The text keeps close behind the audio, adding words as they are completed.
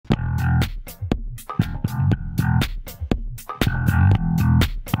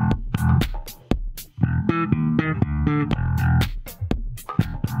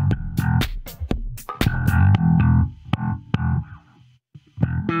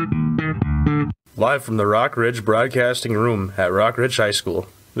Live from the Rock Ridge Broadcasting Room at Rock Ridge High School,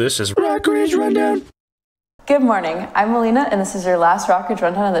 this is Rock Ridge Rundown. Good morning, I'm Melina, and this is your last Rock Ridge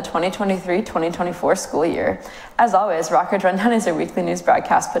Rundown of the 2023-2024 school year. As always, Rock Ridge Rundown is a weekly news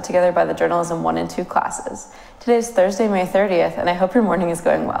broadcast put together by the Journalism 1 and 2 classes. Today is Thursday, May 30th, and I hope your morning is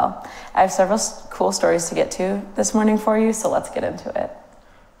going well. I have several cool stories to get to this morning for you, so let's get into it.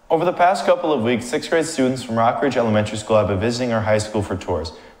 Over the past couple of weeks, 6th grade students from Rock Ridge Elementary School have been visiting our high school for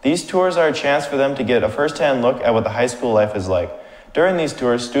tours. These tours are a chance for them to get a first-hand look at what the high school life is like. During these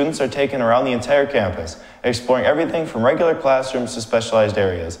tours, students are taken around the entire campus, exploring everything from regular classrooms to specialized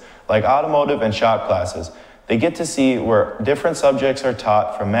areas, like automotive and shop classes. They get to see where different subjects are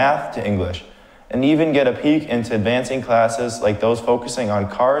taught, from math to English, and even get a peek into advancing classes like those focusing on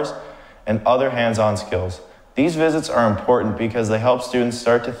cars and other hands-on skills. These visits are important because they help students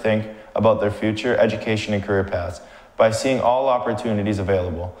start to think about their future education and career paths by seeing all opportunities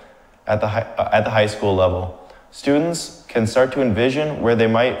available at the high school level. Students can start to envision where they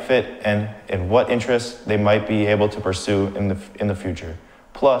might fit and what interests they might be able to pursue in the future.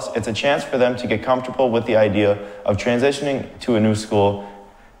 Plus, it's a chance for them to get comfortable with the idea of transitioning to a new school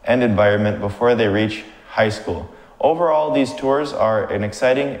and environment before they reach high school. Overall, these tours are an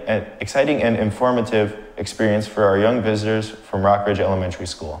exciting and informative experience for our young visitors from Rock Ridge Elementary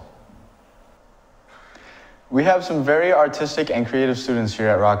School. We have some very artistic and creative students here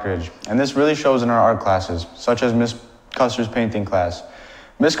at Rock Ridge, and this really shows in our art classes, such as Miss Custer's painting class.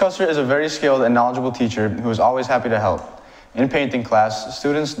 Miss Custer is a very skilled and knowledgeable teacher who is always happy to help. In painting class,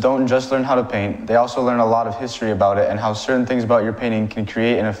 students don't just learn how to paint, they also learn a lot of history about it and how certain things about your painting can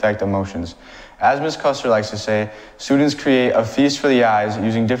create and affect emotions. As Miss Custer likes to say, students create a feast for the eyes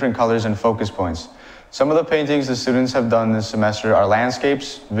using different colors and focus points. Some of the paintings the students have done this semester are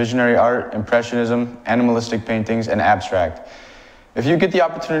landscapes, visionary art, impressionism, animalistic paintings, and abstract. If you get the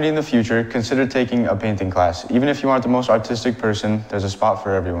opportunity in the future, consider taking a painting class. Even if you aren't the most artistic person, there's a spot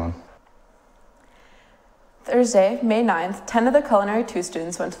for everyone. Thursday, May 9th, 10 of the Culinary 2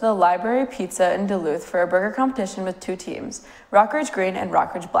 students went to the Library Pizza in Duluth for a burger competition with 2 teams, Rock Ridge Green and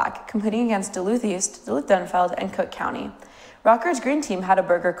Rock Ridge Black, competing against Duluth East, Duluth Dunfeld, and Cook County. Rock Ridge Green team had a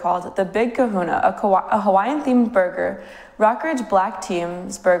burger called the Big Kahuna, a Hawaiian-themed burger. Rock Ridge Black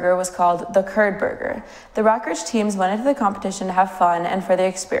team's burger was called the Curd Burger. The Rock Ridge teams went into the competition to have fun and for the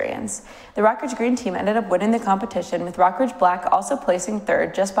experience. The Rock Ridge Green team ended up winning the competition, with Rock Ridge Black also placing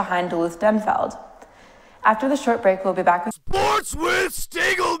 3rd just behind Duluth Dunfeld. After the short break, we'll be back with Sports with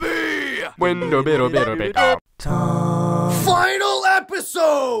Stingleby! Final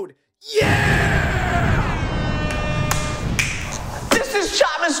episode! Yeah! This is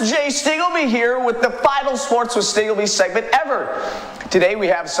Thomas J. Stingleby here with the final Sports with Stingleby segment ever. Today we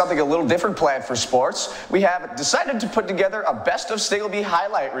have something a little different planned for sports. We have decided to put together a best of Stingleby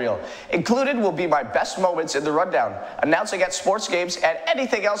highlight reel. Included will be my best moments in the rundown, announcing at sports games, and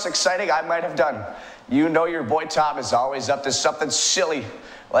anything else exciting I might have done. You know your boy Tom is always up to something silly.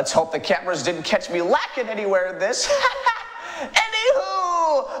 Let's hope the cameras didn't catch me lacking anywhere in this.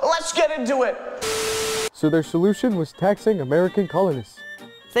 Anywho, let's get into it. So their solution was taxing American colonists.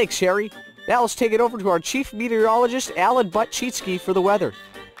 Thanks, Sherry. Now let's take it over to our chief meteorologist, Alan Butt-Cheatsky, for the weather.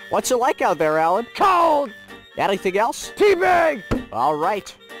 What's it like out there, Alan? Cold! Anything else? Teabag! All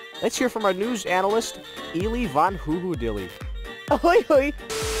right. Let's hear from our news analyst, Ely Von Hoo-Hoo-Dilly. Ahoy, hoy!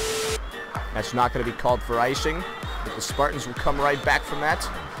 That's not going to be called for icing, but the Spartans will come right back from that.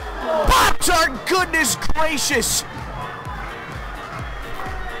 Pop-Tart, goodness gracious!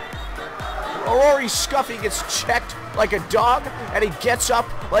 Rory Scuffy gets checked like a dog, and he gets up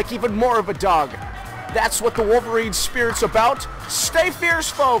like even more of a dog. That's what the Wolverine spirit's about. Stay fierce,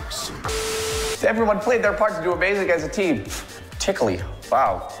 folks! Everyone played their part to do amazing as a team. Tickly.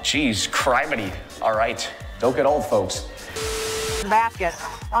 Wow. Geez, criminy. All right. Don't get old, folks. Basket.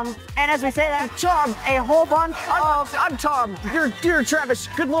 And as we say that, Tom, a whole bunch of... I'm Tom. Dear Travis,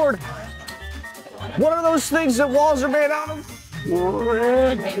 good lord. What are those things that walls are made out of?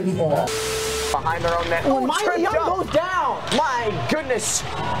 Behind their own net. Oh, my young goes down. My goodness.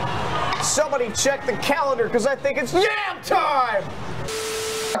 Somebody check the calendar, because I think it's yam time!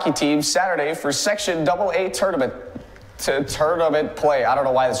 Hockey team Saturday for Section AA tournament. Tournament play. I don't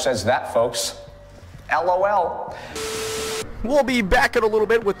know why it says that, folks. LOL. We'll be back in a little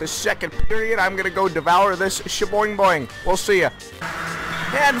bit with the second period. I'm going to go devour this shaboing boing. We'll see ya.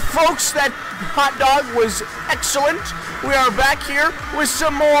 And folks, that hot dog was excellent. We are back here with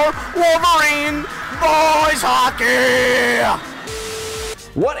some more Wolverine boys hockey.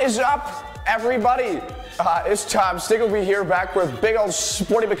 What is up, everybody? It's Tom Stingleby here, back with big old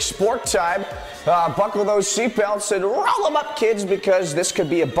Sporty McSport time. Buckle those seatbelts and roll them up, kids, because this could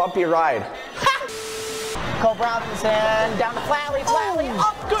be a bumpy ride. Cole Bronson down to Flatley,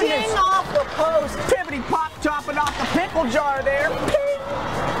 up, ding off the post. Tiffany pop topping off the pickle jar there. Ping.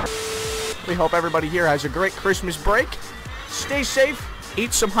 We hope everybody here has a great Christmas break. Stay safe,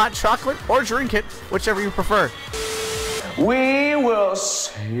 eat some hot chocolate, or drink it, whichever you prefer. We will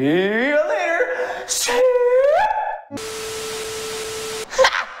see you later. See you.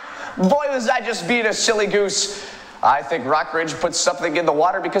 Boy, was I just being a silly goose. I think Rockridge put something in the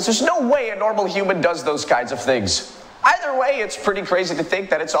water because there's no way a normal human does those kinds of things. Either way, it's pretty crazy to think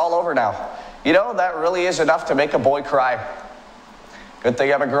that it's all over now. You know, that really is enough to make a boy cry. Good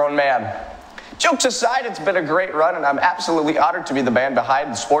thing I'm a grown man. Jokes aside, it's been a great run, and I'm absolutely honored to be the man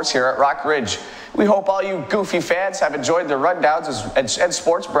behind sports here at Rockridge. We hope all you goofy fans have enjoyed the rundowns and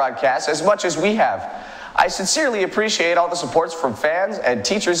sports broadcasts as much as we have. I sincerely appreciate all the supports from fans and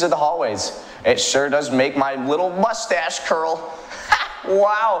teachers in the hallways. It sure does make my little mustache curl.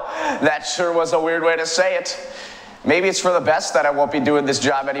 Wow, that sure was a weird way to say it. Maybe it's for the best that I won't be doing this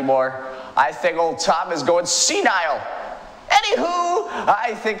job anymore. I think old Tom is going senile. Anywho,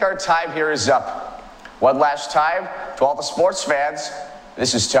 I think our time here is up. One last time, to all the sports fans,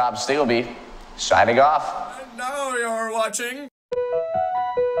 this is Tom Stingleby, signing off. And now you're watching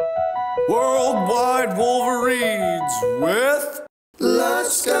Worldwide Wolverines with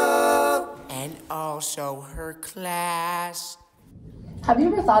Laska and also her class. Have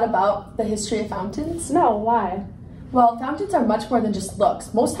you ever thought about the history of fountains? No, why? Well, fountains are much more than just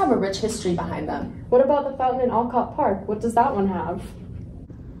looks. Most have a rich history behind them. What about the fountain in Alcott Park? What does that one have?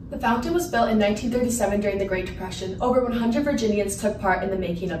 The fountain was built in 1937 during the Great Depression. Over 100 Virginians took part in the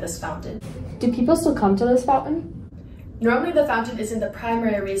making of this fountain. Do people still come to this fountain? Normally the fountain isn't the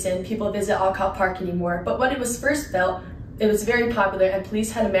primary reason people visit Alcott Park anymore, but when it was first built, it was very popular and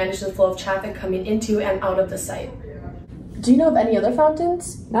police had to manage the flow of traffic coming into and out of the site. Do you know of any other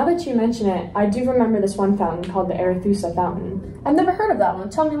fountains? Now that you mention it, I do remember this one fountain called the Arethusa Fountain. I've never heard of that one.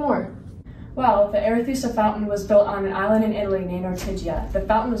 Tell me more. Well, the Arethusa Fountain was built on an island in Italy named Ortigia. The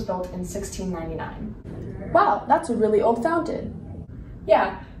fountain was built in 1699. Wow, that's a really old fountain.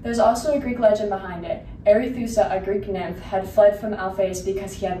 Yeah, there's also a Greek legend behind it. Arethusa, a Greek nymph, had fled from Alpheus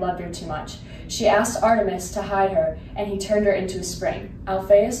because he had loved her too much. She asked Artemis to hide her, and he turned her into a spring.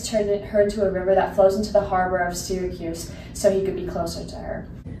 Alpheus turned her into a river that flows into the harbor of Syracuse so he could be closer to her.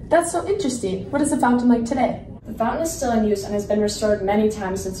 That's so interesting. What is the fountain like today? The fountain is still in use and has been restored many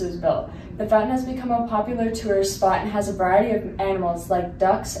times since it was built. The fountain has become a popular tourist spot and has a variety of animals like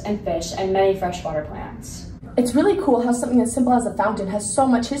ducks and fish and many freshwater plants. It's really cool how something as simple as a fountain has so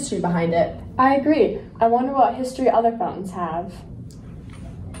much history behind it. I agree. I wonder what history other fountains have.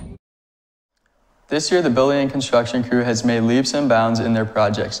 This year, the building and construction crew has made leaps and bounds in their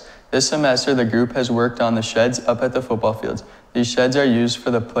projects. This semester, the group has worked on the sheds up at the football fields. These sheds are used for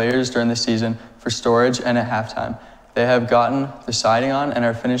the players during the season for storage and at halftime. They have gotten the siding on and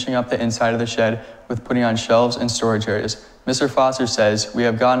are finishing up the inside of the shed with putting on shelves and storage areas. Mr. Foster says, "We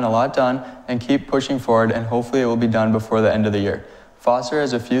have gotten a lot done and keep pushing forward, and hopefully it will be done before the end of the year." Foster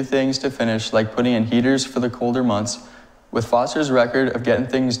has a few things to finish, like putting in heaters for the colder months. With Foster's record of getting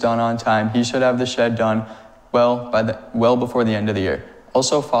things done on time, he should have the shed done well before the end of the year.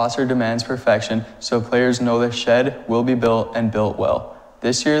 Also, Foster demands perfection, so players know the shed will be built and built well.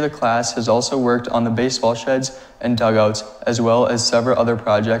 This year, the class has also worked on the baseball sheds and dugouts, as well as several other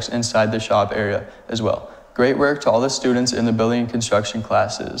projects inside the shop area as well. Great work to all the students in the building and construction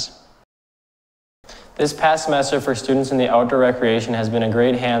classes. This past semester for students in the outdoor recreation has been a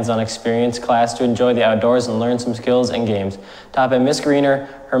great hands-on experience class to enjoy the outdoors and learn some skills and games. Taught by Miss Greener,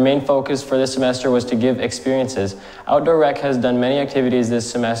 her main focus for this semester was to give experiences. Outdoor Rec has done many activities this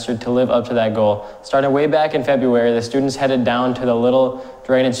semester to live up to that goal. Starting way back in February, the students headed down to the little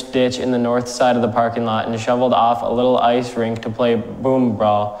drainage ditch in the north side of the parking lot and shoveled off a little ice rink to play boom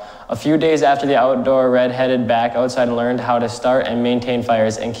brawl. A few days after the outdoor red headed back outside and learned how to start and maintain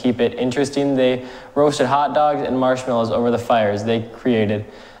fires and keep it interesting, they roasted hot dogs and marshmallows over the fires they created.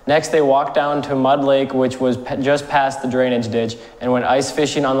 Next, they walked down to Mud Lake, which was just past the drainage ditch, and went ice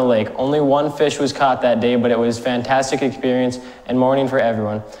fishing on the lake. Only one fish was caught that day, but it was a fantastic experience and morning for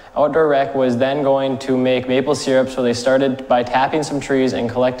everyone. Outdoor Rec was then going to make maple syrup, so they started by tapping some trees and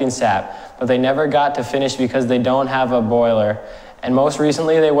collecting sap, but they never got to finish because they don't have a boiler And most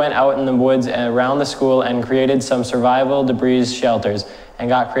recently, they went out in the woods and around the school and created some survival debris shelters and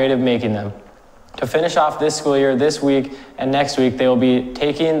got creative making them. To finish off this school year, this week and next week, they will be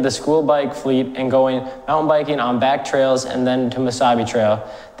taking the school bike fleet and going mountain biking on back trails and then to Mesabi Trail.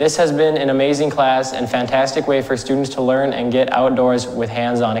 This has been an amazing class and fantastic way for students to learn and get outdoors with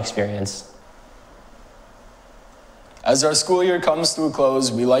hands-on experience. As our school year comes to a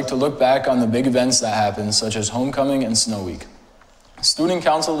close, we like to look back on the big events that happen, such as Homecoming and Snow Week. Student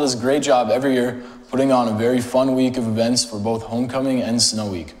Council does a great job every year putting on a very fun week of events for both Homecoming and Snow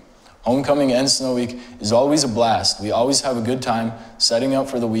Week. Homecoming and Snow Week is always a blast. We always have a good time setting up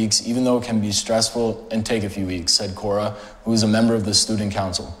for the weeks, even though it can be stressful and take a few weeks, said Cora, who is a member of the Student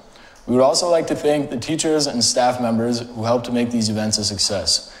Council. We would also like to thank the teachers and staff members who helped to make these events a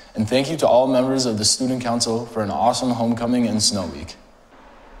success. And thank you to all members of the Student Council for an awesome Homecoming and Snow Week.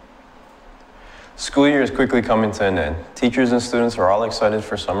 School year is quickly coming to an end. Teachers and students are all excited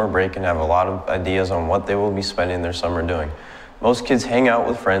for summer break and have a lot of ideas on what they will be spending their summer doing. Most kids hang out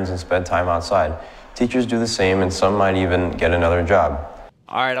with friends and spend time outside. Teachers do the same, and some might even get another job.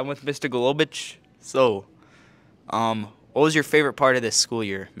 All right, I'm with Mr. Golobich. So, what was your favorite part of this school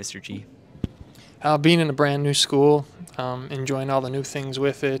year, Mr. G? Being in a brand new school, enjoying all the new things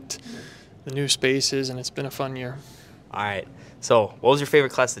with it, the new spaces, and it's been a fun year. All right, so what was your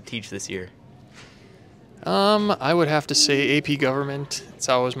favorite class to teach this year? I would have to say AP Government. It's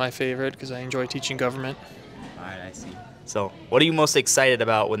always my favorite because I enjoy teaching government. All right, I see. So, what are you most excited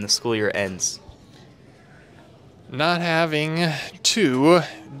about when the school year ends? Not having to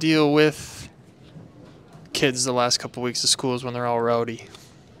deal with kids the last couple weeks of schools when they're all rowdy.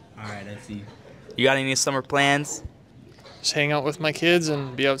 All right, I see. You got any summer plans? Just hang out with my kids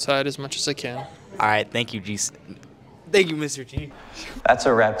and be outside as much as I can. All right, thank you, G. Thank you, Mr. G. That's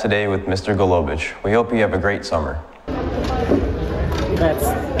a wrap today with Mr. Golobich. We hope you have a great summer.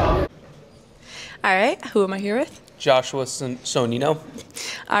 All right, who am I here with? Joshua Sonino.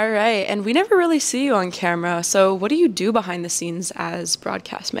 All right, and we never really see you on camera, so what do you do behind the scenes as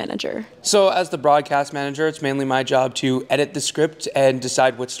broadcast manager? So as the broadcast manager, it's mainly my job to edit the script and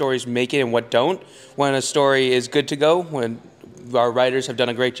decide what stories make it and what don't. When a story is good to go, when our writers have done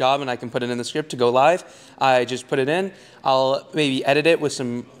a great job and I can put it in the script to go live, I just put it in. I'll maybe edit it with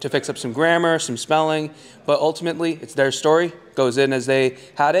to fix up some grammar, some spelling, but ultimately it's their story, goes in as they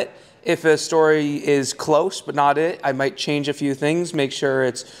had it. If a story is close but not it, I might change a few things, make sure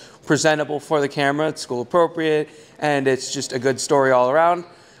it's presentable for the camera, it's school appropriate, and it's just a good story all around.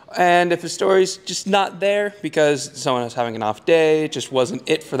 And if a story's just not there because someone was having an off day, it just wasn't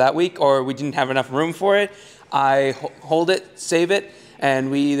it for that week, or we didn't have enough room for it, I hold it, save it, and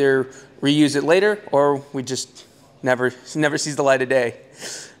we either reuse it later or we just never sees the light of day.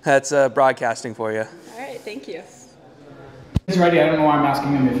 That's broadcasting for you. All right, thank you. He's ready. I don't know why I'm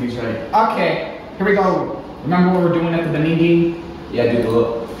asking him if he's ready. Okay, here we go. Remember what we're doing at the Benigi? Yeah, dude,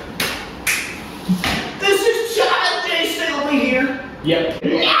 look. This is John J. Still be here. Yep.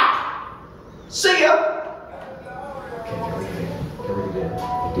 Yeah. See ya.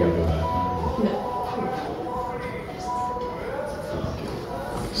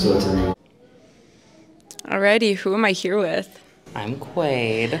 So it's a real. Alrighty, who am I here with? I'm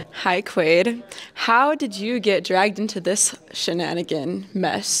Quaid. Hi, Quaid. How did you get dragged into this shenanigan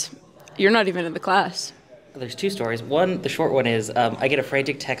mess? You're not even in the class. There's two stories. One, the short one is, I get a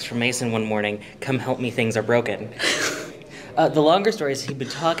frantic text from Mason one morning, come help me, things are broken. The longer story is he'd been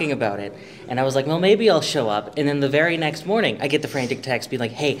talking about it, and I was like, well, maybe I'll show up. And then the very next morning, I get the frantic text being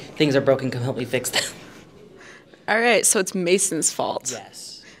like, hey, things are broken, come help me fix them. All right, so it's Mason's fault.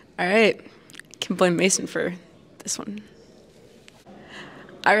 Yes. All right, can blame Mason for this one.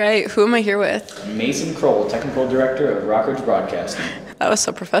 All right, who am I here with? Mason Kroll, Technical Director of Rockridge Broadcasting. That was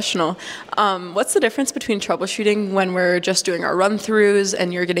so professional. What's the difference between troubleshooting when we're just doing our run-throughs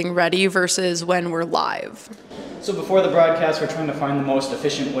and you're getting ready versus when we're live? So before the broadcast, we're trying to find the most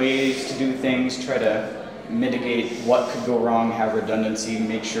efficient ways to do things, try to mitigate what could go wrong, have redundancy,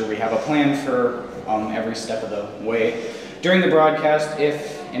 make sure we have a plan for every step of the way. During the broadcast,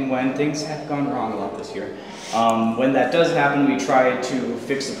 if and when things have gone wrong a lot this year, when that does happen, we try to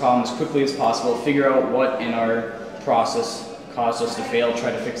fix the problem as quickly as possible, figure out what in our process caused us to fail, try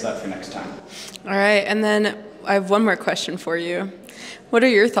to fix that for next time. All right, and then I have one more question for you. What are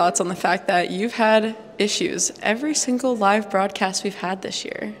your thoughts on the fact that you've had issues every single live broadcast we've had this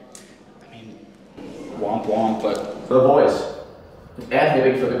year? I mean, womp womp, but for the boys. And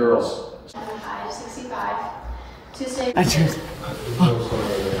hibbing for the girls. 565. Tuesday. I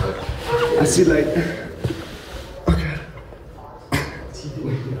see light.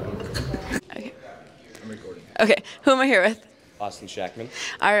 Okay, who am I here with? Austin Shackman.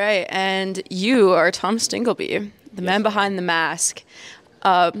 All right, and you are Tom Stingleby, the man behind the mask.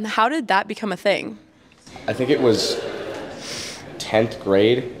 How did that become a thing? I think it was 10th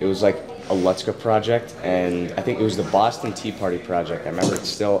grade. It was like a Let's Go project, and I think it was the Boston Tea Party project. I remember it's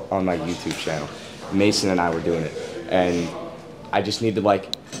still on my YouTube channel. Mason and I were doing it, and I just needed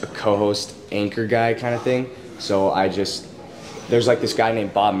like a co-host anchor guy kind of thing. So there's like this guy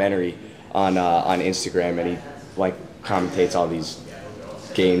named Bob Menery on Instagram, and he like commentates all these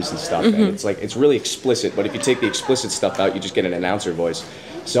games and stuff. And it's really explicit, but if you take the explicit stuff out, you just get an announcer voice.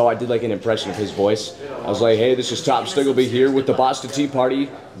 So I did like an impression of his voice. I was like, hey, this is Tom Stingleby here with the Boston Tea Party,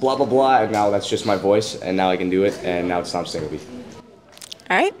 blah, blah, blah. And now that's just my voice, and now I can do it, and now it's Tom Stingleby.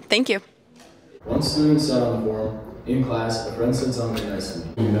 All right, thank you. One student said on the forum, in class, a friend said something nice to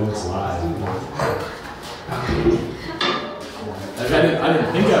me. You know it's live. I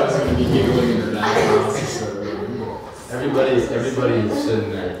didn't think I was going to be giggling in the background. So everybody's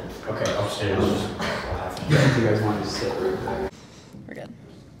sitting there. Okay, upstairs. You guys want to sit right back? We're good.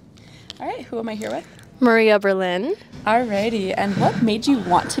 All right, who am I here with? Maria Berlin. Alrighty, and what made you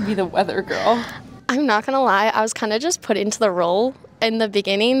want to be the weather girl? I'm not gonna lie, I was kind of just put into the role in the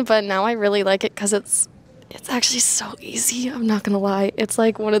beginning, but now I really like it because it's actually so easy. I'm not gonna lie, it's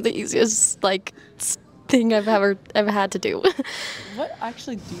like one of the easiest thing I've ever had to do. What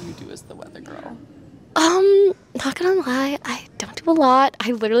actually do you do as the weather girl? Not gonna lie, I don't do a lot.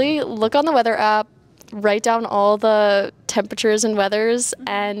 I literally look on the weather app, write down all the temperatures and weathers,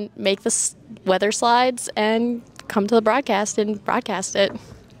 and make the weather slides, and come to the broadcast and broadcast it.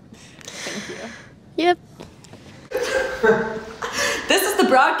 Thank you. Yep. This is the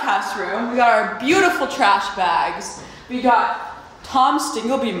broadcast room. We got our beautiful trash bags. We got Tom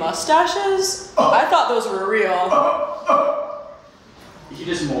Stingleby mustaches. I thought those were real. He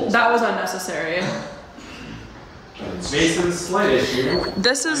just molds. That was unnecessary. Mason's slight issue.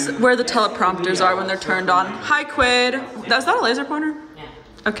 This is where the teleprompters are when they're turned on. Hi, Quaid. Is that a laser pointer? Yeah.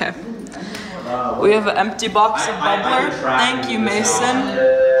 Okay. We have an empty box of bubbler. Thank you, Mason.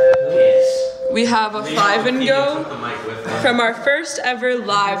 We have a 5 and Go from our first ever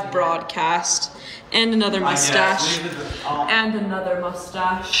live broadcast. And another mustache. And another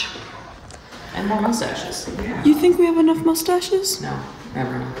mustache. And more mustaches. You think we have enough mustaches? No,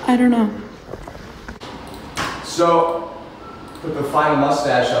 never. I don't know. So, put the final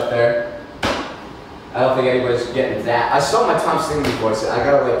mustache up there. I don't think anybody's getting that. I saw my Tom Stingleby voice. I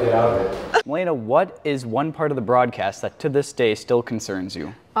gotta like get out of it. Melena, what is one part of the broadcast that to this day still concerns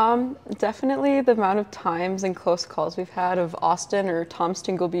you? Definitely the amount of times and close calls we've had of Austin or Tom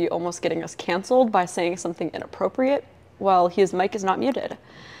Stingleby almost getting us canceled by saying something inappropriate while his mic is not muted.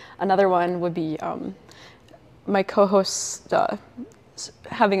 Another one would be my co-host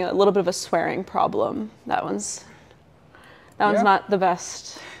having a little bit of a swearing problem. That one's not the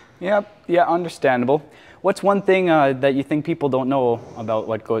best. Yep, yeah, understandable. What's one thing that you think people don't know about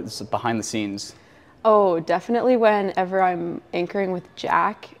what goes behind the scenes? Oh, definitely whenever I'm anchoring with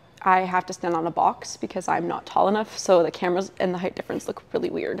Jack, I have to stand on a box because I'm not tall enough, so the cameras and the height difference look really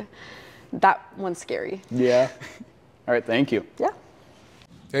weird. That one's scary. Yeah. All right, thank you. Yeah.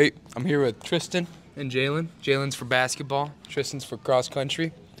 Hey, I'm here with Tristan and Jalen. Jalen's for basketball, Tristan's for cross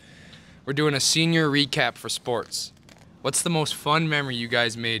country. We're doing a senior recap for sports. What's the most fun memory you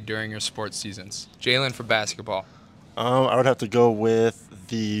guys made during your sports seasons? Jalen for basketball. I would have to go with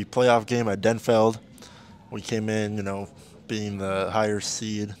the playoff game at Denfeld. We came in, being the higher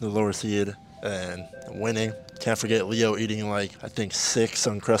seed, the lower seed, and winning. Can't forget Leo eating I think 6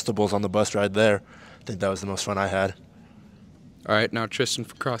 Uncrustables on the bus ride there. I think that was the most fun I had. All right, now Tristan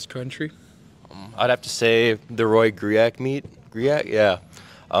for cross country. I'd have to say the Roy Griak meet. Griak, yeah.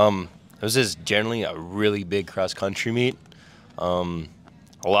 It was just generally a really big cross country meet. A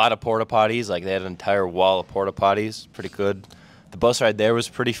lot of porta potties, they had an entire wall of porta potties, pretty good. The bus ride there was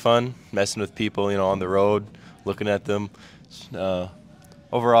pretty fun, messing with people, on the road, looking at them.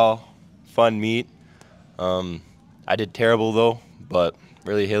 Overall, fun meet. I did terrible though, but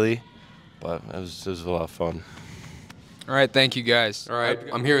really hilly, but it was a lot of fun. All right, thank you guys. All right,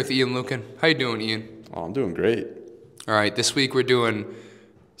 I'm here with Ian Lucan. How you doing, Ian? Oh, I'm doing great. All right, this week we're doing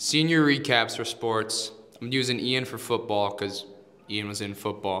senior recaps for sports. I'm using Ian for football because Ian was in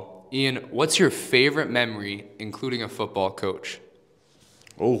football. Ian, what's your favorite memory, including a football coach?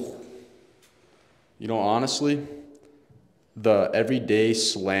 Oh, honestly, the everyday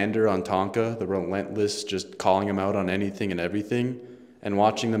slander on Tonka, the relentless just calling him out on anything and everything, and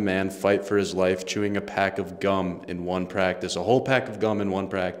watching the man fight for his life chewing a pack of gum in one practice, a whole pack of gum in one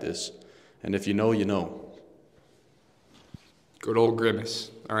practice. And if you know, you know. Good old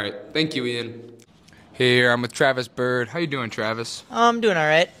Grimace. All right, thank you, Ian. Here, I'm with Travis Bird. How you doing, Travis? I'm doing all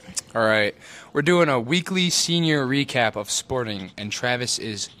right. All right. We're doing a weekly senior recap of sporting, and Travis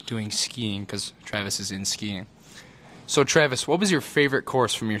is doing skiing because Travis is in skiing. So, Travis, what was your favorite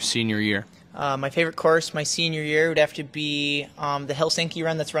course from your senior year? My favorite course my senior year would have to be the Helsinki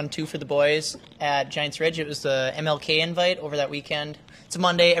run that's run 2 for the boys at Giants Ridge. It was the MLK invite over that weekend. It's a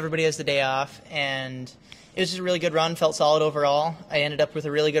Monday. Everybody has the day off, and it was just a really good run. Felt solid overall. I ended up with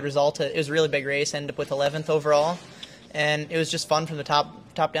a really good result. It was a really big race. I ended up with 11th overall, and it was just fun from the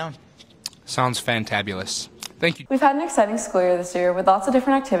top down. Sounds fantabulous. Thank you. We've had an exciting school year this year with lots of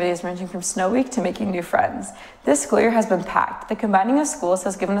different activities ranging from snow week to making new friends. This school year has been packed. The combining of schools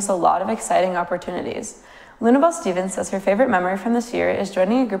has given us a lot of exciting opportunities. Lunabelle Stevens says her favorite memory from this year is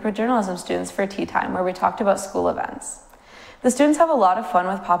joining a group of journalism students for tea time where we talked about school events. The students have a lot of fun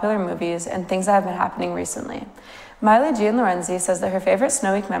with popular movies and things that have been happening recently. Miley Jean Lorenzi says that her favorite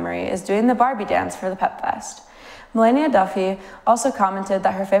snow week memory is doing the Barbie dance for the Pep Fest. Melania Duffy also commented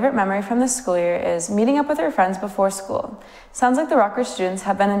that her favorite memory from this school year is meeting up with her friends before school. Sounds like the Rockridge students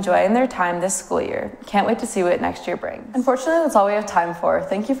have been enjoying their time this school year. Can't wait to see what next year brings. Unfortunately, that's all we have time for.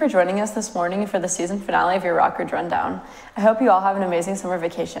 Thank you for joining us this morning for the season finale of your Rockridge Rundown. I hope you all have an amazing summer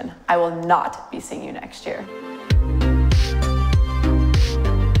vacation. I will not be seeing you next year.